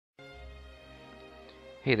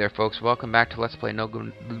Hey there, folks. Welcome back to Let's Play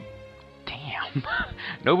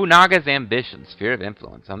Nobunaga's Ambition, Sphere of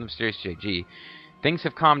Influence. I'm the Mysterious JG. Things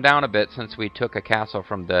have calmed down a bit since we took a castle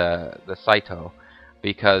from the Saito,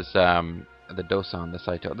 because the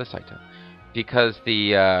Saito, because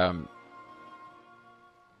the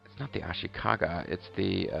it's not the Ashikaga, it's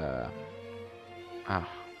the I'll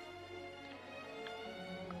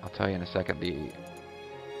tell you in a second.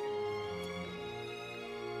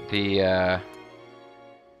 The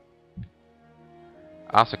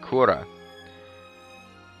Asakura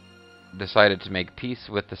decided to make peace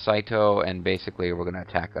with the Saito, and basically were going to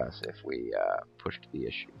attack us if we pushed the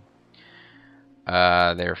issue.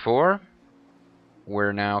 Therefore,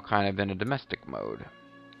 we're now kind of in a domestic mode.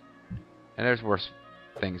 And there's worse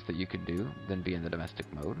things that you could do than be in the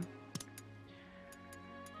domestic mode.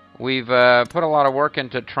 We've put a lot of work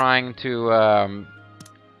into trying to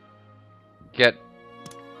get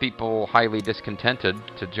people highly discontented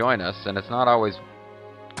to join us, and it's not always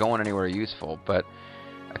going anywhere useful, but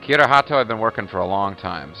Akira Hato I've been working for a long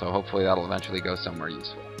time, so hopefully that'll eventually go somewhere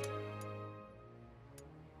useful.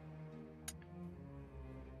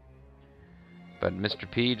 But Mr.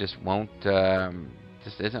 P just won't,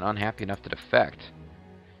 just isn't unhappy enough to defect.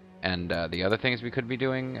 And the other things we could be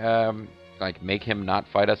doing, like make him not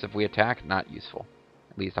fight us if we attack, not useful.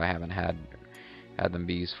 At least I haven't had them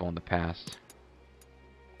be useful in the past.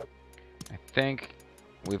 I think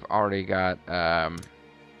we've already got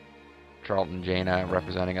Charlton Jaina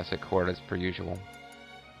representing us at court as per usual.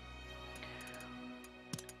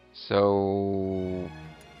 So,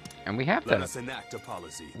 and we have the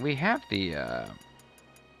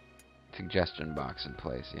suggestion box in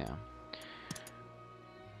place, yeah.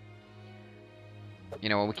 You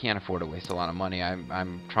know, we can't afford to waste a lot of money.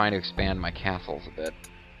 I'm trying to expand my castles a bit.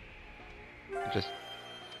 Just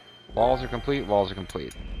walls are complete, walls are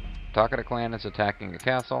complete. Takeda clan is attacking a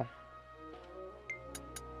castle.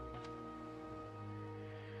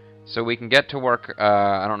 So we can get to work,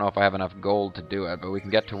 I don't know if I have enough gold to do it, but we can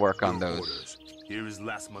get to work on those Here is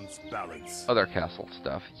last month's balance. other castle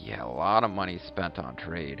stuff. Yeah, a lot of money spent on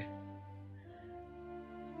trade.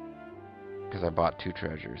 Because I bought 2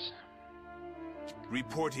 treasures.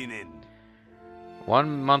 Reporting in.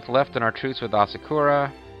 1 month left in our truce with Asakura.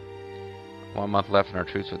 1 month left in our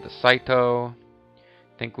truce with the Saito.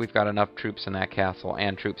 I think we've got enough troops in that castle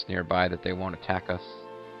and troops nearby that they won't attack us.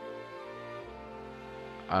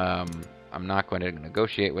 I'm not going to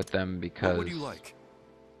negotiate with them because What would you like?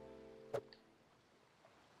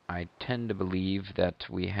 I tend to believe that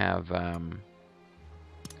we have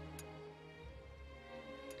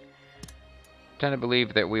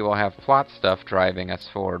we will have plot stuff driving us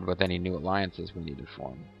forward with any new alliances we need to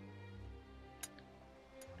form.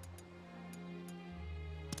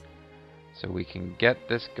 So we can get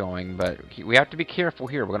this going, but we have to be careful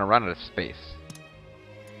here. We're going to run out of space.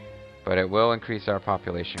 But it will increase our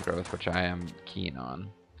population growth, which I am keen on.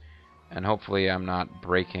 And hopefully I'm not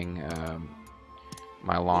breaking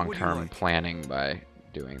my long-term planning by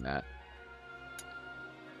doing that.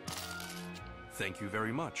 Thank you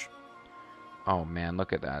very much. Oh man,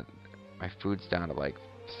 look at that. My food's down to like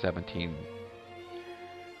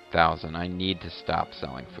 17,000. I need to stop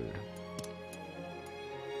selling food.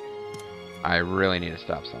 I really need to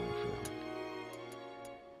stop selling food.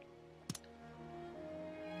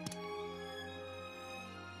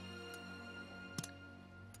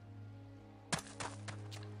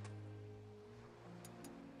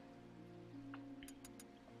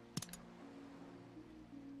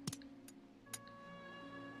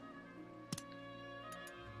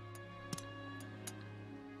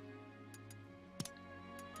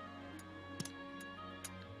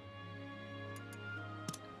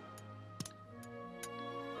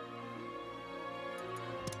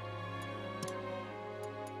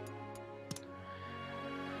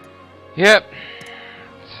 Yep.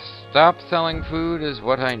 Stop selling food is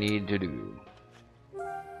what I need to do.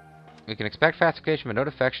 We can expect fast escalation but no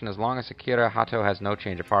defection as long as Akira Hato has no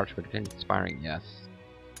change of heart but continue inspiring, yes.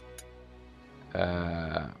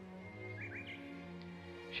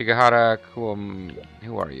 Shigahara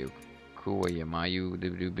who are you? Kuwayamayu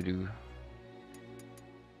doo.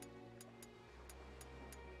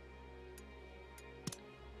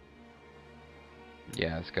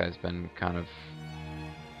 Yeah, this guy's been kind of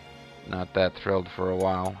not that thrilled for a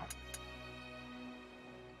while.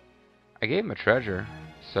 I gave him a treasure,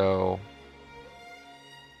 so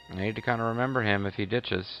I need to kind of remember him if he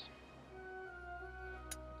ditches.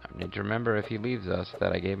 I need to remember if he leaves us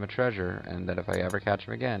that I gave him a treasure, and that if I ever catch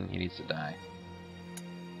him again, he needs to die.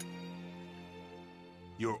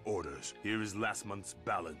 Your orders. Here is last month's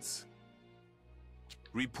balance.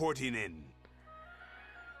 Reporting in.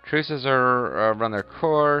 Truces are run their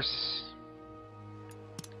course.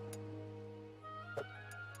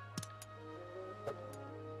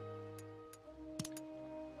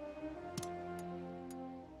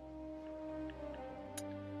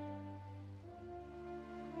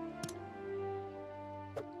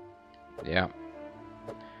 Yeah.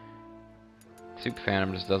 Soup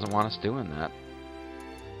Phantom just doesn't want us doing that.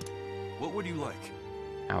 What would you like?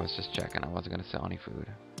 I was just checking. I wasn't going to sell any food.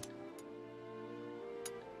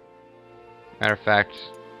 Matter of fact,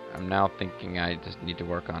 I'm now thinking I just need to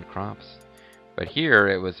work on crops. But here,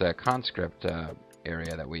 it was a conscript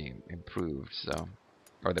area that we improved, so...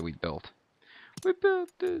 Or that we built. We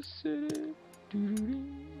built this city. Doo-doo-doo.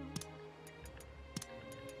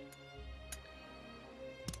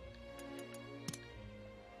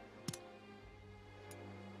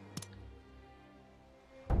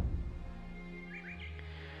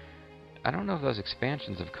 I don't know if those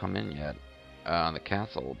expansions have come in yet on the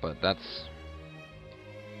castle, but that's...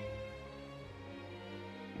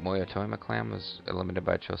 Moyotoima clan was eliminated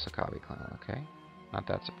by Chosakabe clan, okay? Not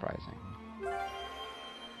that surprising.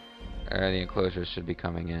 The enclosures should be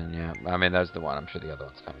coming in, yeah. I mean, that's the one. I'm sure the other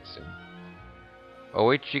one's coming soon.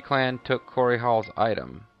 Oichi clan took Cory Hall's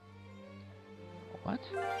item. What?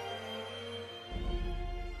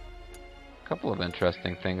 A couple of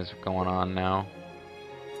interesting things going on now.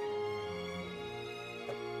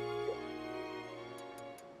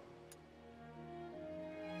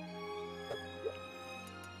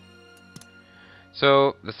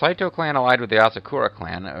 So, the Saito clan allied with the Asakura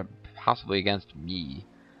clan, possibly against me.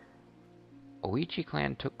 Oichi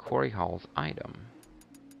clan took Cory Hall's item.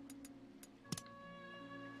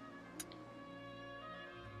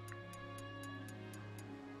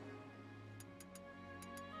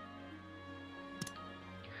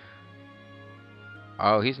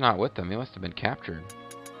 Oh, he's not with them. He must have been captured.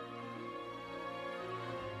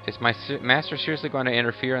 Is my master seriously going to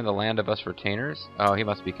interfere in the land of us retainers? Oh, he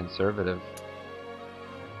must be conservative.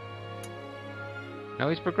 No,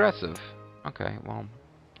 he's progressive. Okay, well...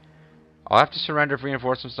 I'll have to surrender if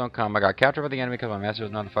reinforcements don't come. I got captured by the enemy because my master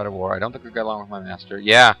was not to fight a war. I don't think we get along with my master.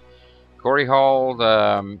 Yeah. Cory Hall,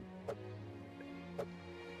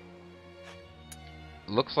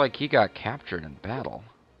 looks like he got captured in battle.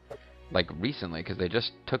 Like, recently, because they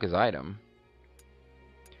just took his item.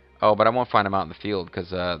 Oh, but I won't find him out in the field, because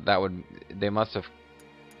that would... They must have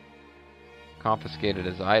confiscated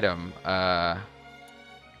his item.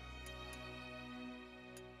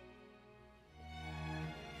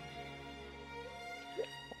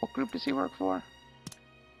 What group does he work for?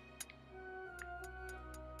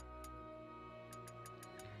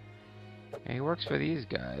 Yeah, he works for these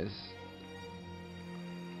guys.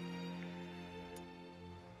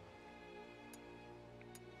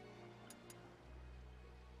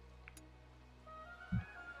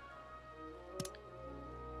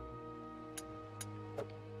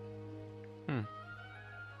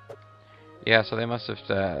 Yeah, so they must have...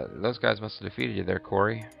 those guys must have defeated you there,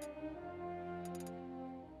 Cory.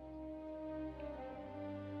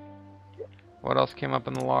 What else came up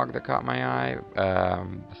in the log that caught my eye?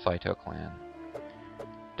 The Saito clan.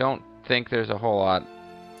 Don't think there's a whole lot.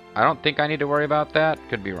 I don't think I need to worry about that.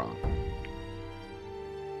 Could be wrong.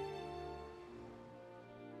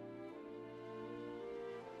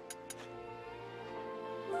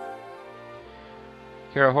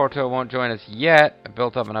 Hirohito won't join us yet. I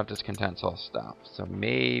built up enough discontent, so I'll stop. So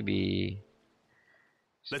maybe...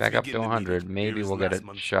 back up to 100. Maybe we'll get a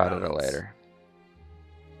shot at it later.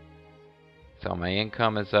 So my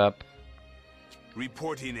income is up.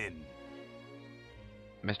 Reporting in.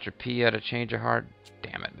 Mr. P had a change of heart.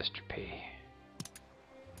 Damn it, Mr. P.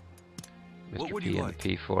 Mr. P and the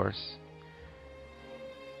P Force.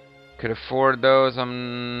 Could afford those.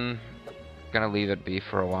 I'm gonna leave it be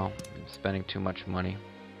for a while. I'm spending too much money.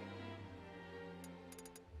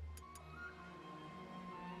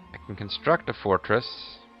 I can construct a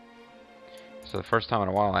fortress. So the first time in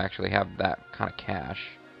a while I actually have that kind of cash.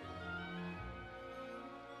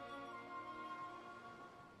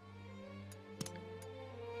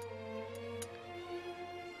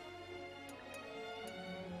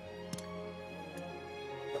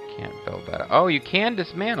 Can't build that. Oh, you can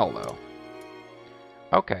dismantle though.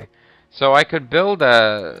 Okay. So I could build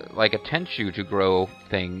like a tenshu to grow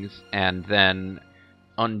things and then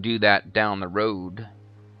undo that down the road.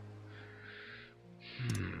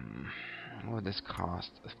 What would this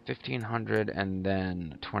cost? 1,500 and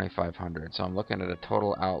then 2,500. So I'm looking at a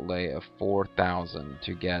total outlay of 4,000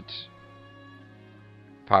 to get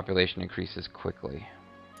population increases quickly.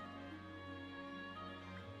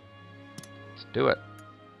 Let's do it.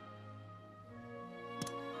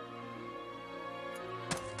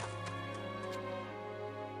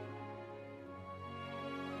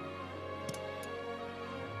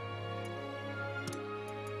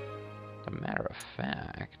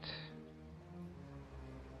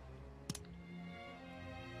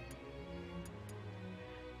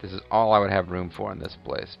 This is all I would have room for in this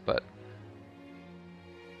place, but...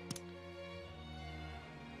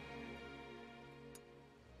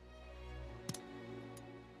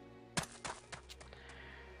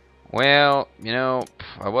 Well, you know,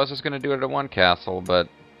 I was just going to do it at one castle, but...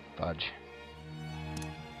 fudge.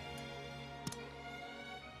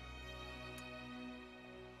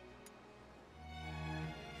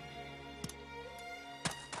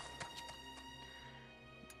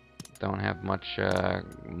 Don't have much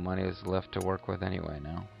money left to work with anyway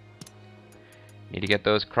now. Need to get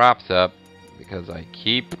those crops up because I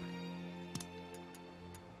keep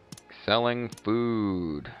selling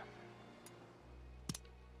food.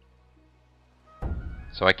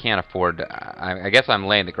 So I can't afford to, I guess I'm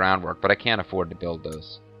laying the groundwork, but I can't afford to build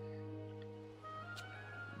those.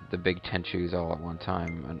 The big Tenchus all at one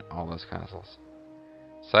time and all those castles.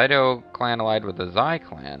 Saito clan allied with the Zai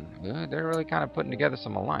clan. They're really kind of putting together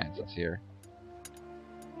some alliances here.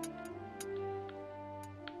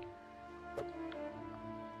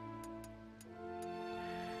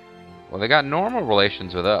 Well, they got normal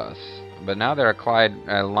relations with us, but now they're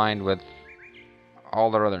aligned with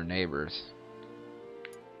all their other neighbors.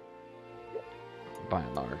 By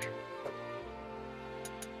and large.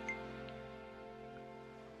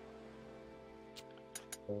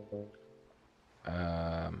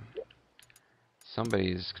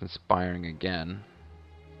 Somebody's conspiring again.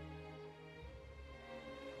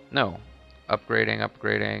 No. Upgrading.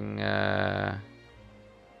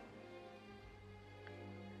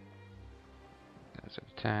 There's an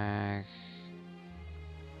attack.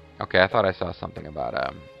 Okay, I thought I saw something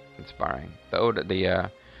about conspiring.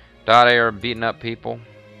 The Dade are beating up people,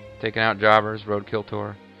 taking out jobbers, roadkill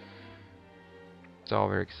tour. It's all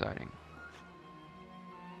very exciting.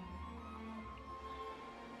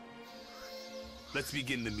 Let's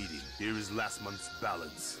begin the meeting. Here is last month's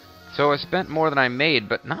balance. So I spent more than I made,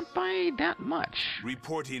 but not by that much.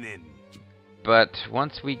 Reporting in. But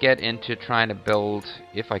once we get into trying to build,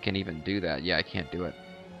 if I can even do that, yeah, I can't do it.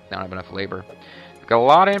 I don't have enough labor. We've got a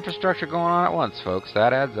lot of infrastructure going on at once, folks.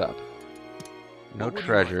 That adds up. No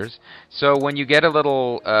treasures. So when you get a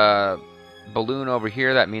little balloon over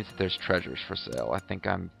here, that means that there's treasures for sale. I think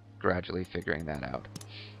I'm gradually figuring that out.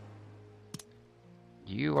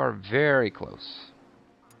 You are very close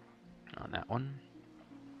on that one.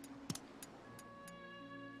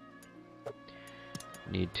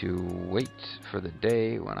 Need to wait for the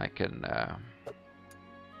day when I can...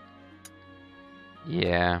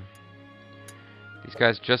 yeah. These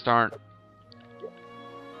guys just aren't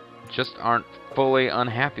fully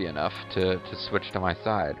unhappy enough to switch to my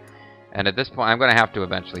side. And at this point, I'm going to have to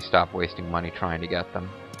eventually stop wasting money trying to get them.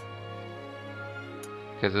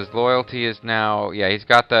 Because his loyalty is now... yeah, he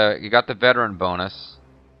got the veteran bonus.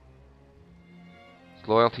 His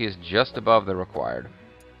loyalty is just above the required.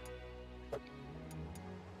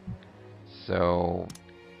 So...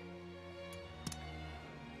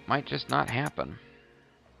 might just not happen.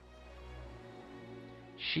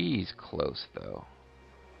 She's close, though.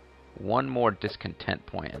 One more discontent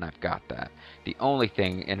point, and I've got that. The only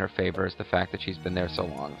thing in her favor is the fact that she's been there so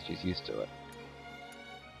long. She's used to it.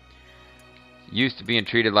 Used to being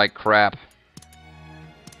treated like crap.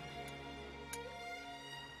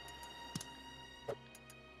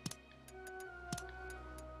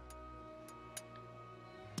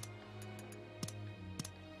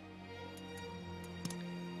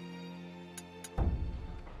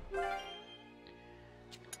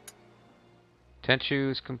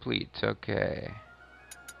 Tenchu's complete. Okay.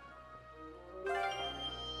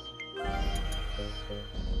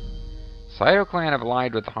 Saito clan have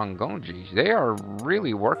allied with Hongonji. They are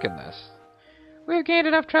really working this. We have gained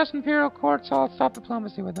enough trust in Imperial Court, so I'll stop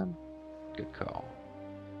diplomacy with them. Good call.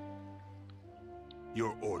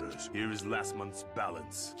 Your orders. Here is last month's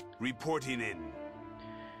balance. Reporting in.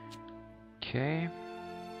 Okay.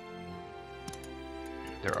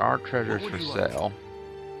 There are treasures for sale.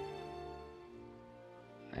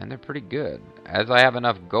 And they're pretty good. As I have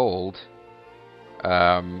enough gold,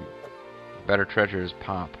 better treasures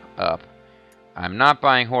pop up. I'm not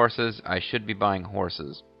buying horses. I should be buying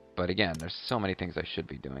horses. But again, there's so many things I should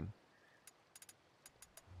be doing.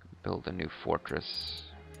 Build a new fortress.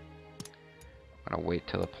 I'm going to wait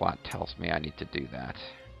till the plot tells me I need to do that.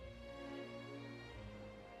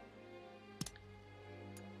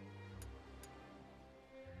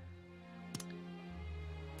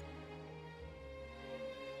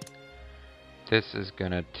 This is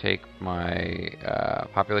going to take my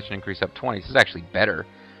population increase up 20. This is actually better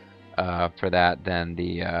for that than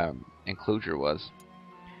the enclosure was.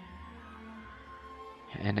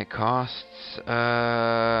 And it costs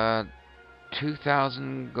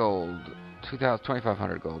 2,000 gold.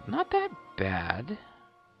 2,500 gold. Not that bad.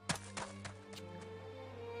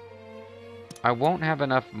 I won't have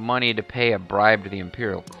enough money to pay a bribe to the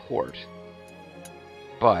Imperial Court.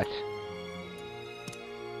 But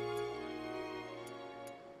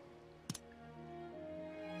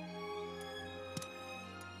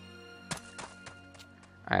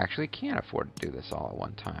I actually can't afford to do this all at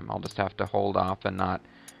one time. I'll just have to hold off and not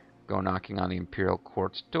go knocking on the Imperial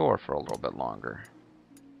Court's door for a little bit longer.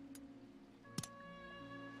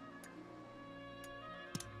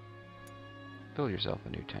 Build yourself a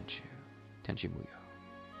new Tenchi Muyo.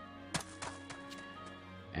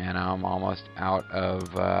 And I'm almost out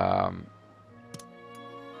of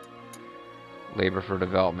labor for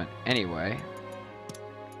development anyway.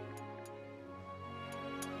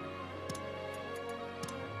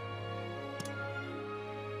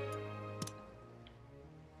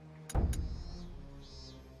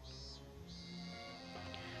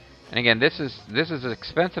 And again, this is an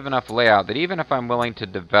expensive enough layout that even if I'm willing to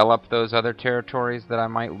develop those other territories that I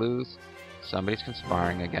might lose, somebody's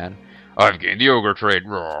conspiring again. I've gained the ogre trait.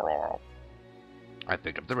 I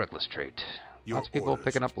picked up the reckless trait. Lots of people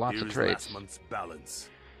picking up lots of traits.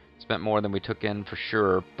 Spent more than we took in for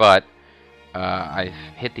sure, but I've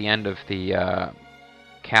hit the end of the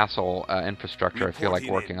castle infrastructure I feel like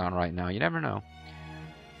working on right now. You never know.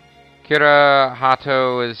 Kira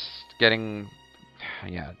Hato is getting...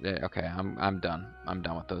 Yeah, okay, I'm done. I'm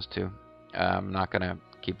done with those two. I'm not gonna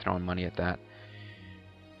keep throwing money at that.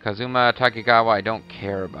 Kazuma Takigawa, I don't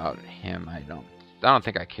care about him. I don't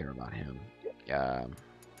think I care about him.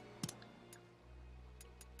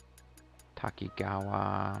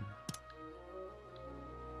 Takigawa.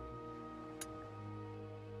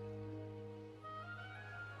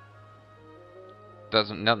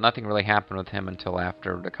 Nothing really happened with him until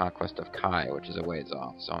after the conquest of Kai, which is a ways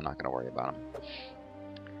off, so I'm not gonna worry about him.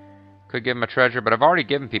 Could give him a treasure, but I've already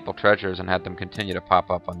given people treasures and had them continue to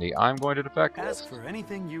pop up on the I'm going to defect list. Ask for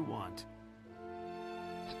anything you want.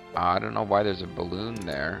 I don't know why there's a balloon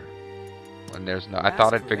there. When there's no, I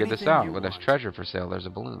thought I'd figured this out. When there's treasure for sale, there's a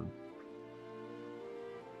balloon.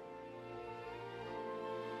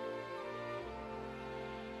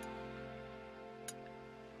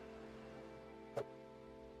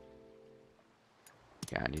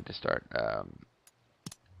 Yeah, I need to start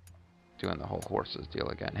doing the whole horses deal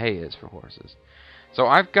again. Hay is for horses. So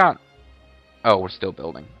I've got... Oh, we're still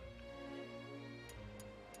building.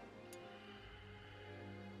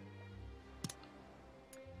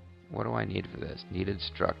 What do I need for this? Needed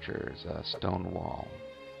structures, stone wall.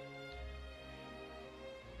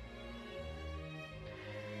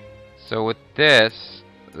 So with this,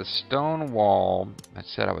 the stone wall, I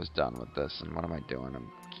said I was done with this, and what am I doing?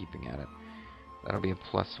 I'm keeping at it. That'll be a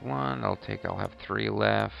 +1. I'll have 3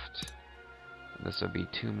 left. This will be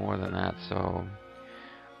 2 more than that, so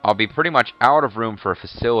I'll be pretty much out of room for a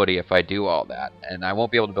facility if I do all that, and I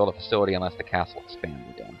won't be able to build a facility unless the castle expands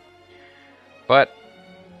again. But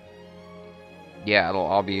yeah,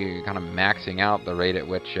 I'll be kind of maxing out the rate at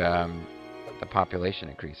which the population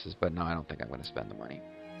increases, but no, I don't think I'm going to spend the money.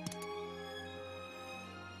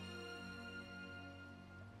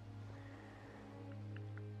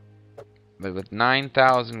 But with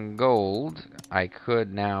 9,000 gold, I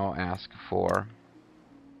could now ask for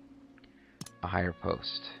a higher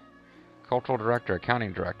post. Cultural director,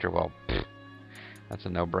 accounting director, well, pfft, that's a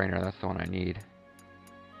no-brainer. That's the one I need.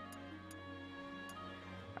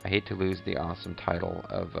 I hate to lose the awesome title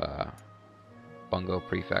of Bungo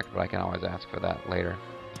Prefect, but I can always ask for that later.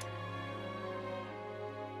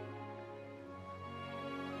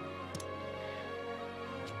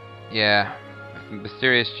 Yeah. If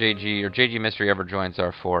Mysterious JG or JG Mystery ever joins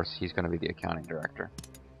our force, he's going to be the accounting director.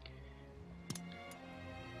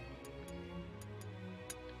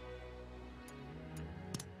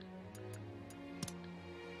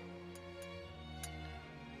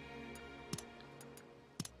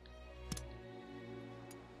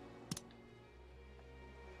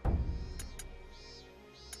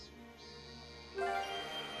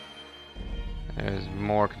 There's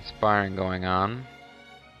more conspiring going on.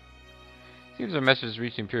 Seems our message has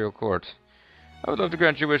reached the Imperial Court. I would love to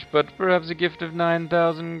grant your wish, but perhaps a gift of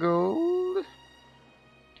 9,000 gold?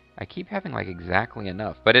 I keep having, like, exactly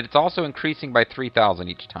enough. But it's also increasing by 3,000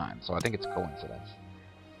 each time, so I think it's coincidence.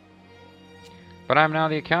 But I'm now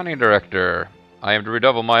the accounting director. I am to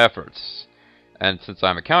redouble my efforts. And since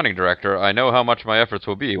I'm accounting director, I know how much my efforts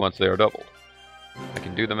will be once they are doubled. I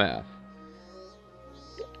can do the math.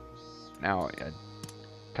 Now,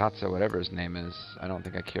 Tatsu, whatever his name is, I don't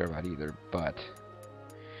think I care about either, but...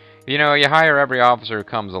 You know, you hire every officer who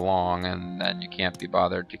comes along, and then you can't be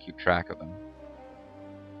bothered to keep track of them.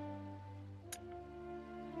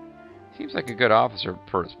 Seems like a good officer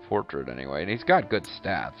per his portrait anyway, and he's got good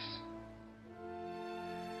stats.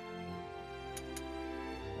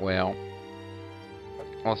 Well,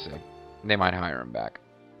 we'll see. They might hire him back.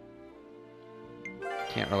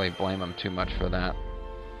 Can't really blame him too much for that.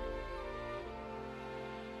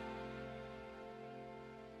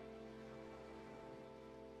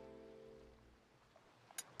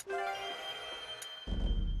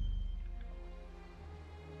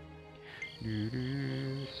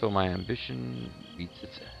 So my ambition reaches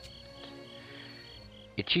its end.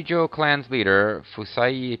 Ichijo clan's leader,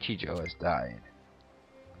 Fusai Ichijo, has died.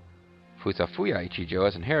 Fusafuya Ichijo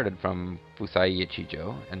has inherited from Fusai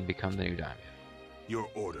Ichijo and become the new daimyo. Your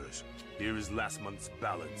orders. Here is last month's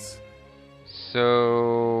balance.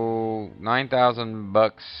 So 9,000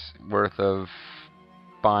 bucks worth of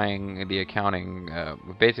buying the accounting.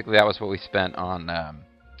 Basically, that was what we spent on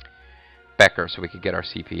Becker, so we could get our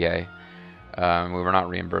CPA. We were not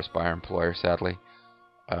reimbursed by our employer, sadly.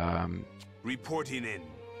 Reporting in.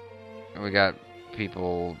 We got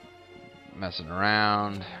people messing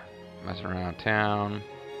around town.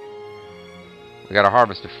 We got a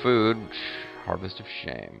harvest of food, harvest of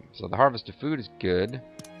shame. So the harvest of food is good.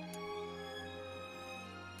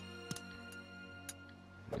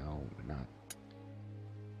 No, not.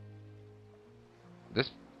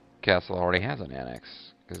 This castle already has an annex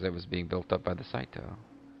because it was being built up by the Saito.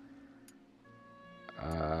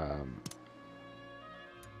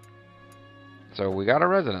 So we got a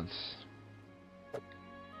residence.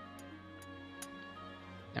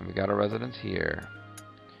 And we got a residence here.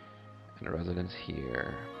 And a residence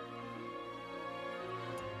here.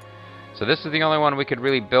 So this is the only one we could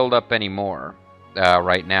really build up anymore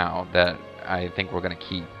right now that I think we're going to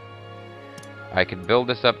keep. I could build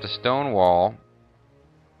this up to stone wall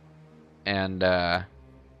and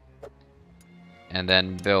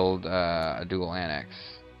then build a dual annex.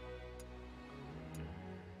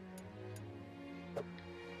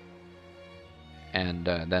 And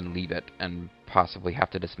then leave it, and possibly have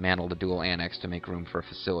to dismantle the dual annex to make room for a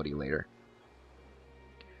facility later.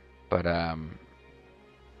 But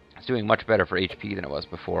it's doing much better for HP than it was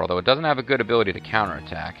before, although it doesn't have a good ability to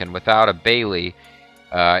counterattack, and without a Bailey,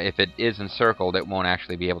 if it is encircled, it won't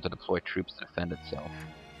actually be able to deploy troops to defend itself.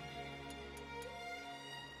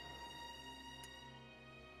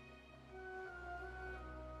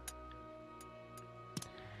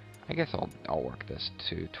 I guess I'll work this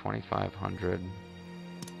to 2,500.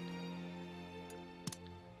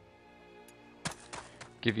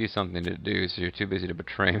 Give you something to do, so you're too busy to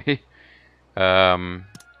betray me. Man,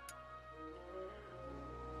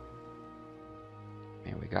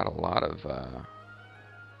 we got a lot of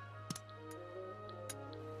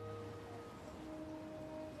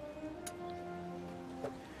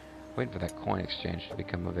waiting for that coin exchange to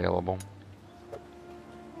become available.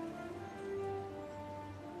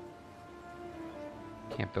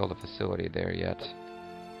 Can't build a facility there yet.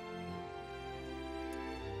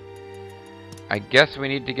 I guess we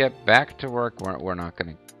need to get back to work. We're not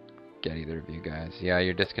going to get either of you guys. Yeah,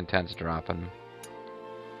 your discontent's dropping.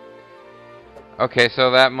 Okay,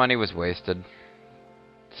 so that money was wasted.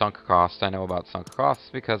 Sunk costs. I know about sunk costs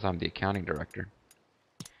because I'm the accounting director.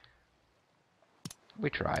 We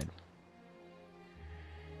tried.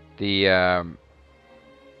 Now,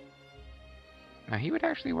 he would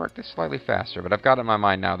actually work this slightly faster, but I've got in my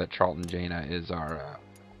mind now that Charlton Jaina is our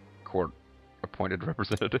court-appointed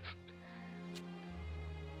representative.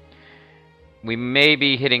 We may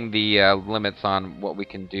be hitting the limits on what we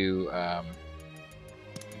can do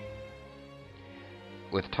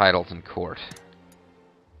with titles in court.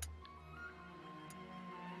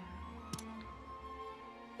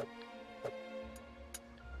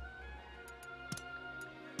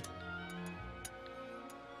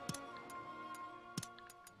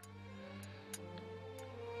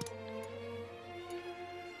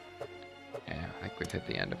 Yeah, I think we've hit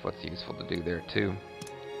the end of what's useful to do there, too.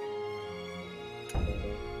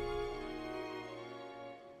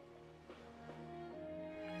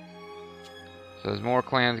 So there's more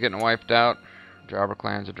clans getting wiped out. Jobber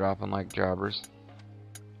clans are dropping like jobbers.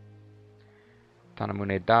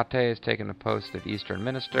 Tanamune Date has taken the post of Eastern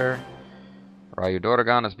Minister. Ryu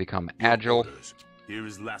Doragon has become agile. Here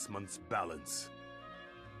is last month's balance.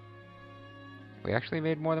 We actually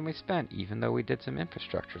made more than we spent, even though we did some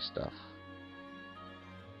infrastructure stuff.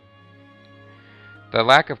 The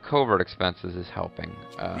lack of covert expenses is helping.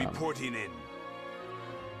 Reporting in.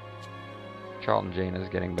 Charlton Jane is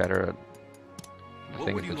getting better at the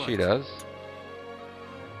things that she does.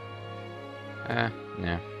 Yeah.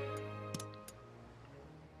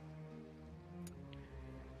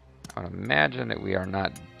 I would imagine that we are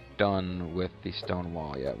not done with the stone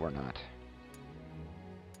wall yet. We're not.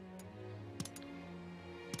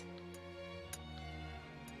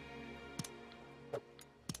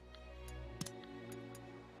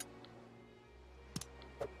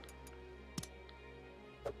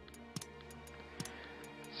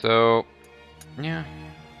 So, yeah,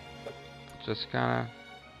 just kind of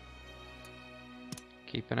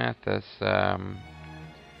keeping at this.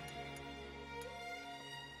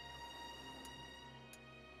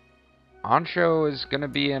 Ansho is going to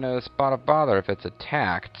be in a spot of bother if it's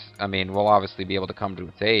attacked. I mean, we'll obviously be able to come to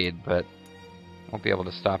its aid, but won't be able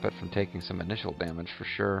to stop it from taking some initial damage for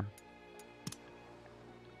sure.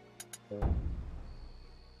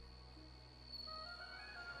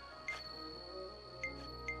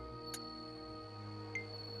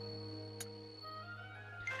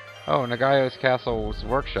 Oh, Nagayo's castle's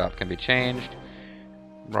workshop can be changed.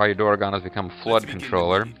 Ryudoragon has become flood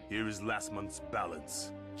controller. Here is last month's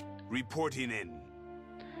balance. Reporting in.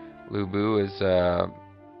 Lubu is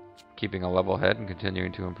keeping a level head and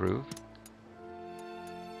continuing to improve.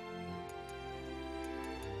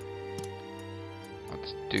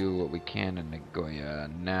 Let's do what we can in Nagoya.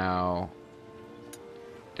 Now,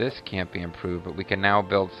 this can't be improved, but we can now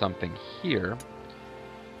build something here.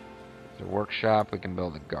 The workshop, we can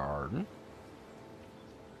build a garden.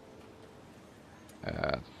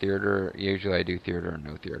 Theater, usually I do theater and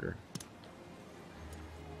no theater.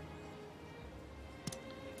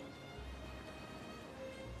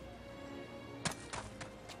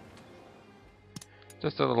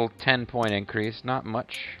 Just a little 10-point increase, not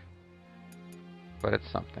much, but it's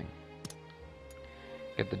something.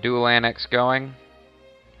 Get the dual annex going.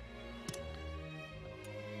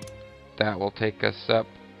 That will take us up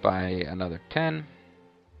by another 10.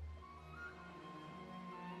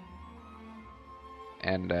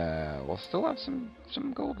 And we'll still have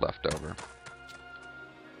some gold left over.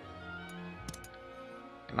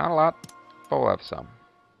 Not a lot, but we'll have some.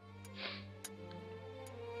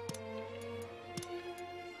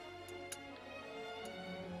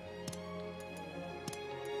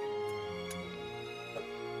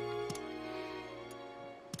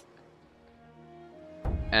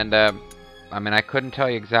 And I mean, I couldn't tell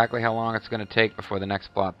you exactly how long it's going to take before the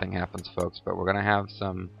next plot thing happens, folks, but we're going to have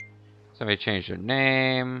somebody change their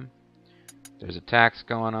name. There's a tax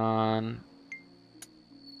going on.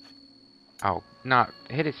 Oh, not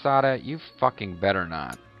Hidesada, you fucking better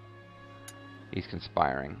not. He's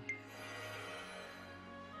conspiring.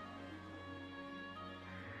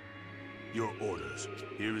 Your orders.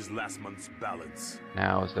 Here is last month's balance.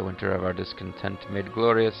 Now is the winter of our discontent made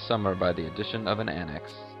glorious summer by the addition of an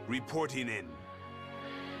annex. Reporting in.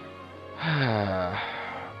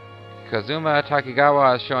 Kazuma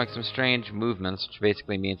Takigawa is showing some strange movements, which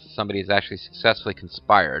basically means that somebody has actually successfully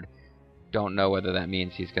conspired. Don't know whether that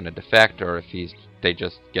means he's going to defect or if they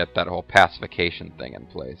just get that whole pacification thing in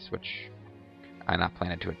place, which I'm not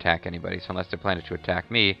planning to attack anybody, so unless they're planning to attack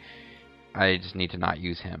me, I just need to not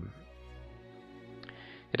use him.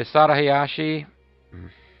 Hidesada Hayashi.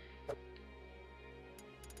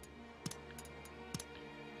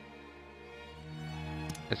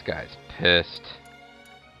 This guy's pissed.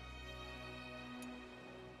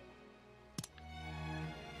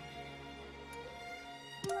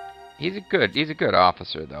 He's a good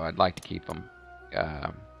officer, though. I'd like to keep him.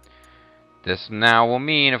 This now will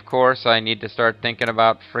mean, of course, I need to start thinking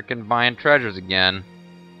about frickin' buying treasures again.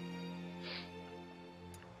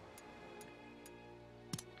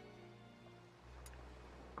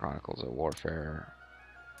 Chronicles of Warfare.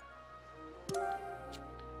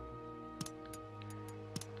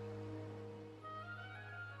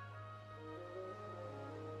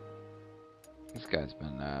 This guy's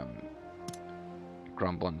been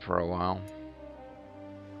grumbling for a while.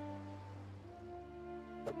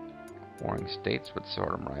 Warring States would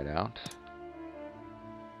sort him right out.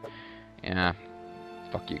 Yeah,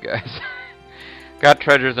 fuck you guys. Got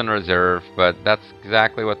treasures in reserve, but that's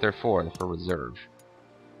exactly what they're for reserve.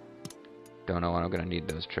 Don't know when I'm going to need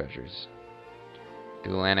those treasures.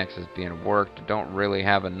 Dual Annex is being worked. Don't really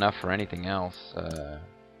have enough for anything else.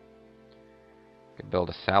 Could build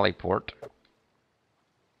a Sally port.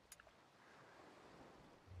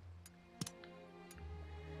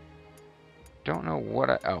 Don't know what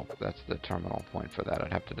oh, that's the terminal point for that.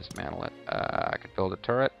 I'd have to dismantle it. I could build a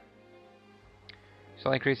turret.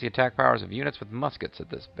 Shall increase the attack powers of units with muskets at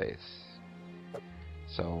this base.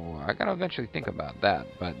 So I gotta eventually think about that,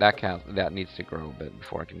 but that needs to grow a bit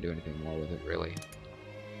before I can do anything more with it, really.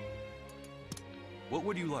 What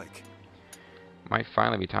would you like? Might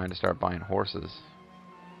finally be time to start buying horses.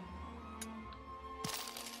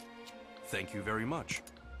 Thank you very much.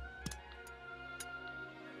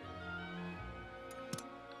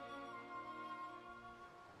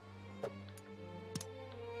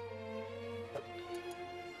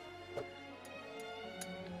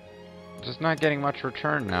 not getting much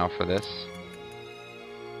return now for this.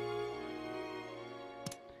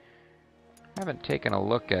 I haven't taken a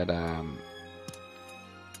look at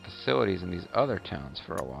facilities in these other towns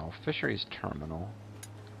for a while. Fisheries terminal.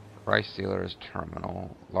 Rice dealer is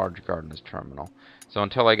terminal. Large garden is terminal. So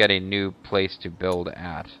until I get a new place to build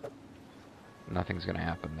at, nothing's going to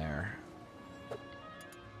happen there.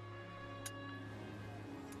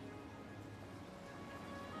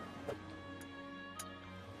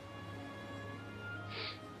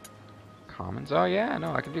 Commons. Oh yeah,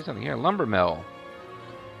 no, I can do something here. Lumber mill.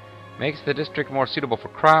 Makes the district more suitable for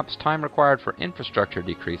crops. Time required for infrastructure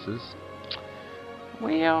decreases.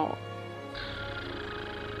 Well,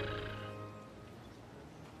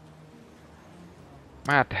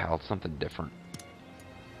 what the hell, it's something different.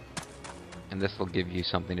 And this will give you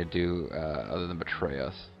something to do other than betray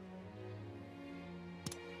us.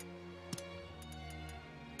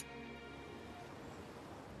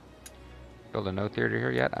 Build a no theater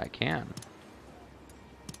here yet? I can.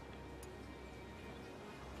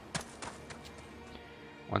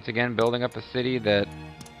 Once again, building up a city that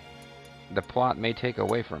the plot may take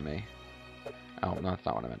away from me. Oh, no, that's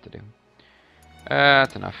not what I meant to do.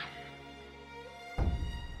 That's enough.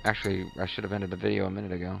 Actually, I should have ended the video a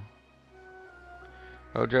minute ago.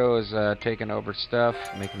 Hojo is taking over stuff,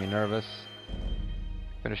 making me nervous.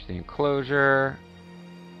 Finish the enclosure.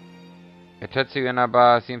 Itetsu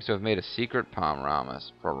Inaba seems to have made a secret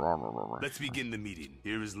panoramas. Let's begin the meeting.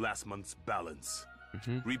 Here is last month's balance.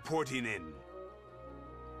 Mm-hmm. Reporting in.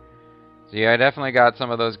 So yeah, I definitely got some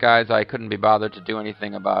of those guys I couldn't be bothered to do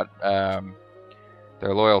anything about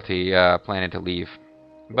their loyalty planning to leave.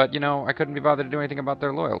 But, you know, I couldn't be bothered to do anything about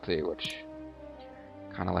their loyalty, which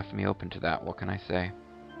kind of left me open to that. What can I say?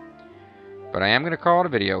 But I am going to call it a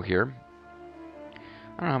video here.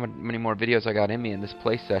 I don't know how many more videos I got in me in this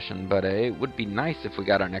play session, but it would be nice if we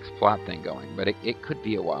got our next plot thing going. But it could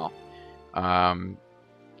be a while. When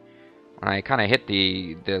I kind of hit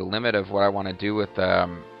the limit of what I want to do with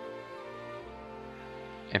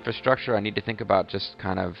infrastructure, I need to think about just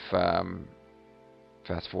kind of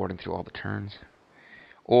fast forwarding through all the turns.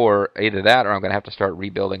 Or either that, or I'm going to have to start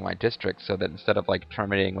rebuilding my district so that instead of like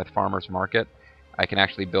terminating with Farmers Market, I can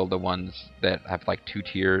actually build the ones that have like 2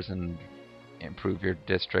 tiers and improve your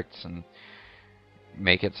districts and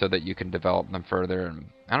make it so that you can develop them further. And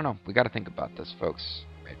I don't know, we got to think about this, folks.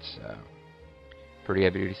 It's pretty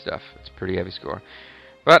heavy duty stuff. It's a pretty heavy score.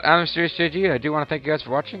 But I'm Mysterious JG, and I do want to thank you guys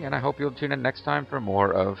for watching, and I hope you'll tune in next time for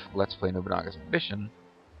more of Let's Play Nobunaga's Ambition,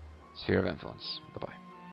 Sphere of Influence. Bye-bye.